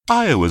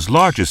Iowa's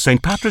largest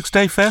St. Patrick's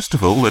Day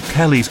festival at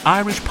Kelly's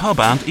Irish Pub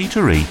and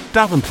Eatery,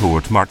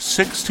 Davenport, March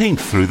 16th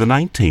through the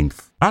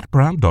 19th. At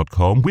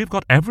brand.com, we've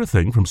got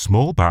everything from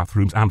small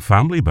bathrooms and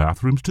family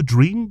bathrooms to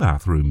dream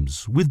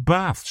bathrooms, with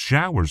baths,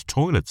 showers,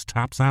 toilets,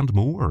 taps and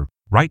more.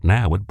 Right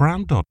now at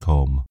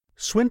brand.com.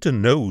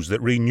 Swinton knows that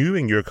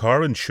renewing your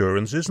car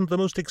insurance isn't the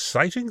most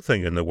exciting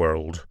thing in the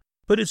world,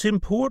 but it's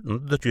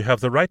important that you have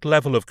the right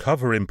level of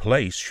cover in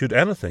place should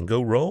anything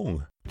go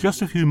wrong.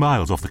 Just a few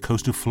miles off the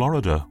coast of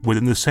Florida,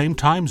 within the same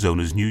time zone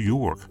as New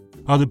York,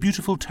 are the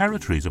beautiful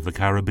territories of the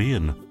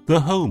Caribbean, the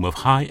home of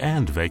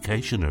high-end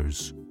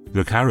vacationers.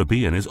 The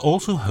Caribbean is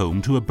also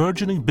home to a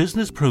burgeoning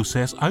business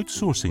process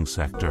outsourcing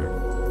sector.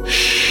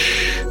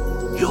 Shh!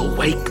 You'll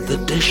wake the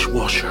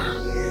dishwasher.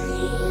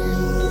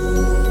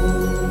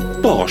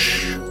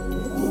 Bosh!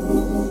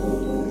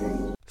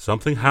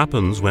 Something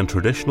happens when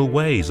traditional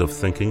ways of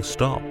thinking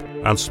stop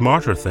and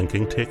smarter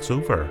thinking takes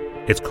over.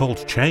 It's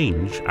called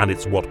change, and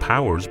it's what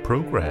powers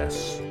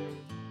progress.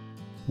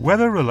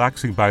 Whether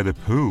relaxing by the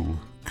pool,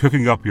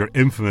 cooking up your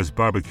infamous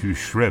barbecue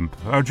shrimp,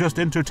 or just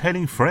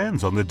entertaining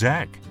friends on the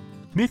deck,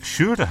 make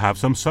sure to have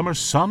some summer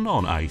sun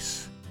on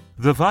ice.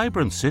 The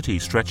vibrant city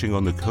stretching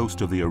on the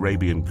coast of the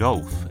Arabian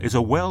Gulf is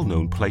a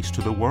well-known place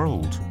to the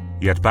world.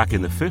 Yet back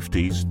in the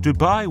 50s,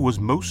 Dubai was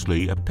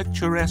mostly a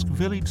picturesque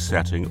village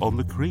setting on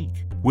the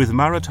creek, with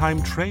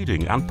maritime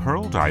trading and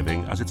pearl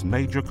diving as its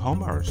major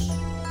commerce.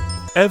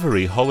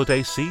 Every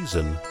holiday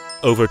season,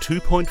 over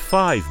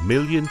 2.5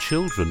 million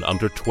children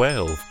under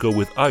 12 go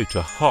without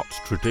a hot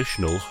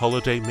traditional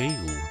holiday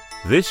meal.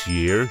 This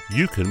year,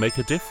 you can make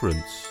a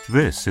difference.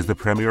 This is the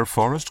Premier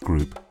Forest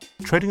Group,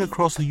 trading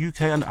across the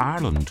UK and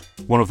Ireland,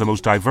 one of the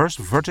most diverse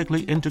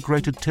vertically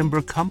integrated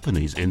timber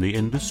companies in the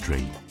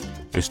industry.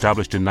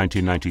 Established in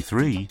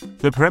 1993,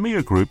 the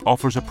Premier Group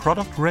offers a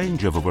product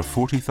range of over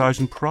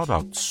 40,000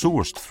 products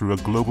sourced through a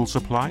global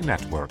supply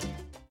network.